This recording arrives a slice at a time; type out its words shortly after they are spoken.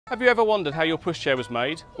Have you ever wondered how your pushchair was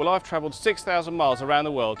made? Well, I've travelled 6,000 miles around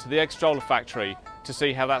the world to the egg stroller factory to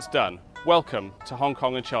see how that's done. Welcome to Hong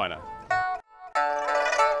Kong and China.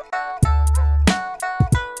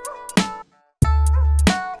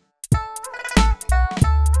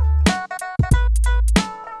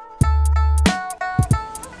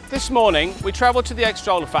 This morning we travelled to the egg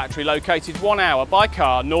stroller factory located 1 hour by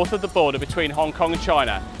car north of the border between Hong Kong and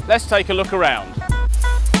China. Let's take a look around.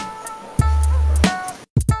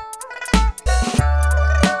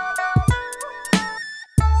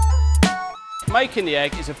 Making the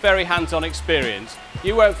egg is a very hands-on experience.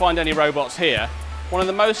 You won't find any robots here. One of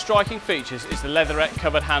the most striking features is the leatherette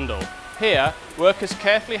covered handle. Here, workers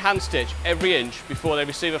carefully hand-stitch every inch before they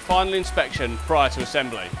receive a final inspection prior to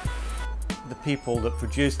assembly. The people that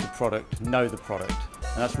produce the product know the product,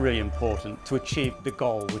 and that's really important to achieve the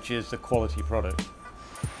goal, which is the quality product.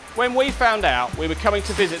 When we found out we were coming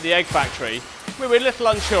to visit the egg factory, we were a little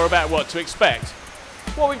unsure about what to expect.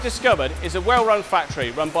 What we've discovered is a well-run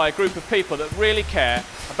factory run by a group of people that really care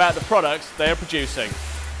about the products they are producing.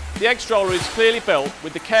 The egg stroller is clearly built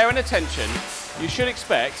with the care and attention you should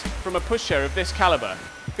expect from a pushchair of this calibre.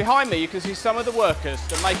 Behind me you can see some of the workers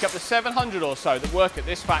that make up the 700 or so that work at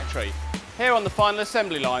this factory. Here on the final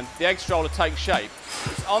assembly line, the egg stroller takes shape.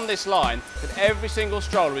 It's on this line that every single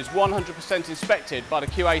stroller is 100% inspected by the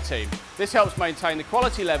QA team. This helps maintain the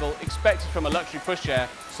quality level expected from a luxury pushchair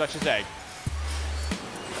such as egg.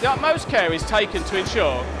 The utmost care is taken to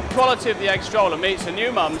ensure the quality of the egg stroller meets a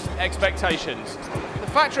new mum's expectations. The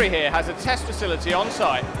factory here has a test facility on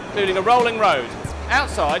site, including a rolling road.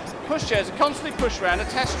 Outside, pushchairs are constantly pushed around a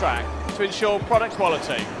test track to ensure product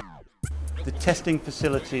quality. The testing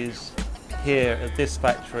facilities here at this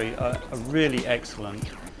factory are really excellent.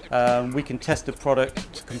 We can test the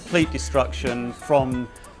product to complete destruction from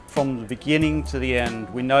the beginning to the end.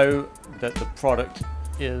 We know that the product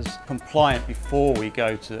is compliant before we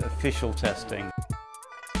go to official testing.